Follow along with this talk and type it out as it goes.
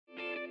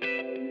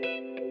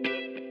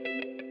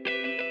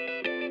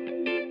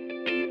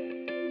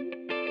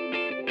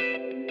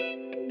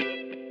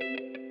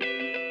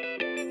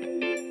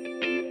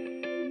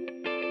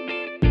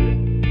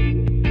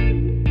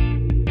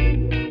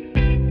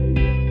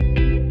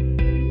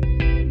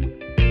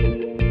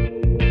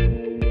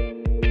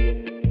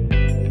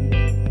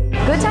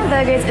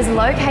Burgers is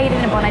located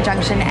in Bondi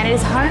Junction and it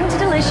is home to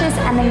delicious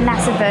and the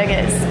massive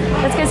burgers.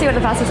 Let's go see what the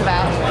fuss is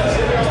about.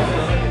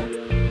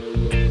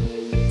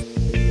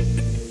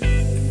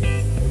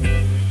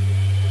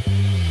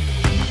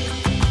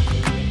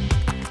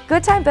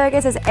 Goodtime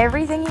Burgers has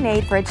everything you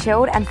need for a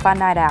chilled and fun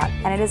night out,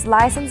 and it is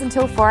licensed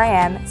until 4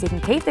 AM so you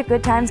can keep the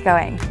good times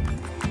going.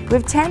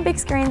 With 10 big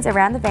screens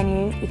around the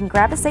venue, you can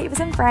grab a seat with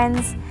some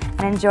friends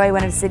and enjoy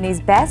one of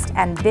Sydney's best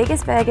and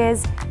biggest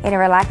burgers in a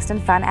relaxed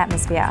and fun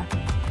atmosphere.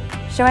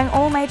 Showing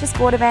all major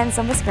sport events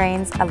on the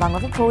screens along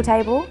with a pool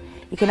table,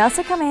 you can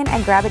also come in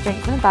and grab a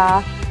drink from the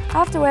bar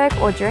after work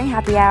or during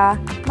happy hour,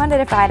 Monday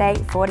to Friday,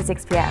 4 to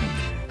 6 PM.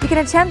 You can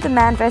attempt the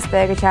Man vs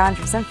Burger Challenge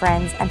with some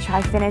friends and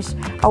try finish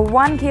a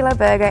 1 kilo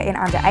burger in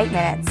under 8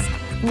 minutes.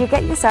 And you'll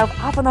get yourself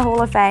up on the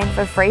Hall of Fame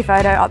for a free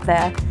photo up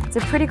there. It's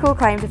a pretty cool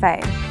claim to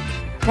fame.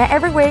 Now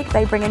every week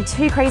they bring in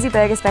 2 crazy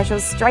burger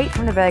specials straight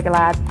from the Burger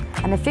Lab,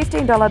 and a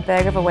 $15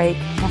 burger of a week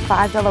and a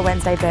 $5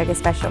 Wednesday burger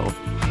special.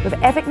 With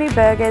epic new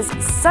burgers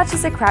such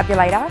as the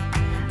Crabulator,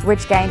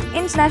 which gained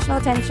international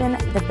attention,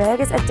 the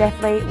burgers are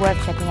definitely worth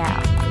checking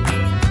out.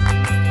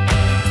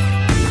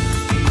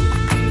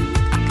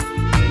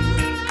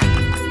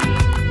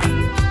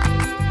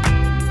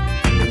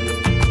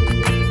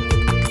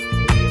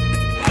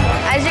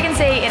 As you can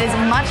see, it is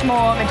much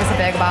more than just a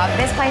burger bar.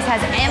 This place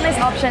has endless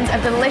options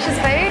of delicious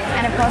food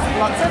and of course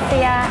lots of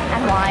beer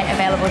and wine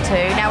available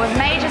too. Now with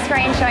major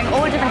screens showing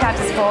all different types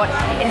of sport,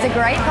 it is a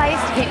great place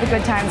to keep the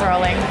good times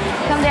rolling.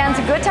 Come down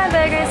to Goodtime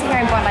Burgers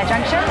here in Bondi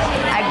Junction.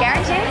 I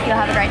guarantee you'll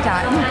have a great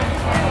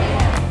time.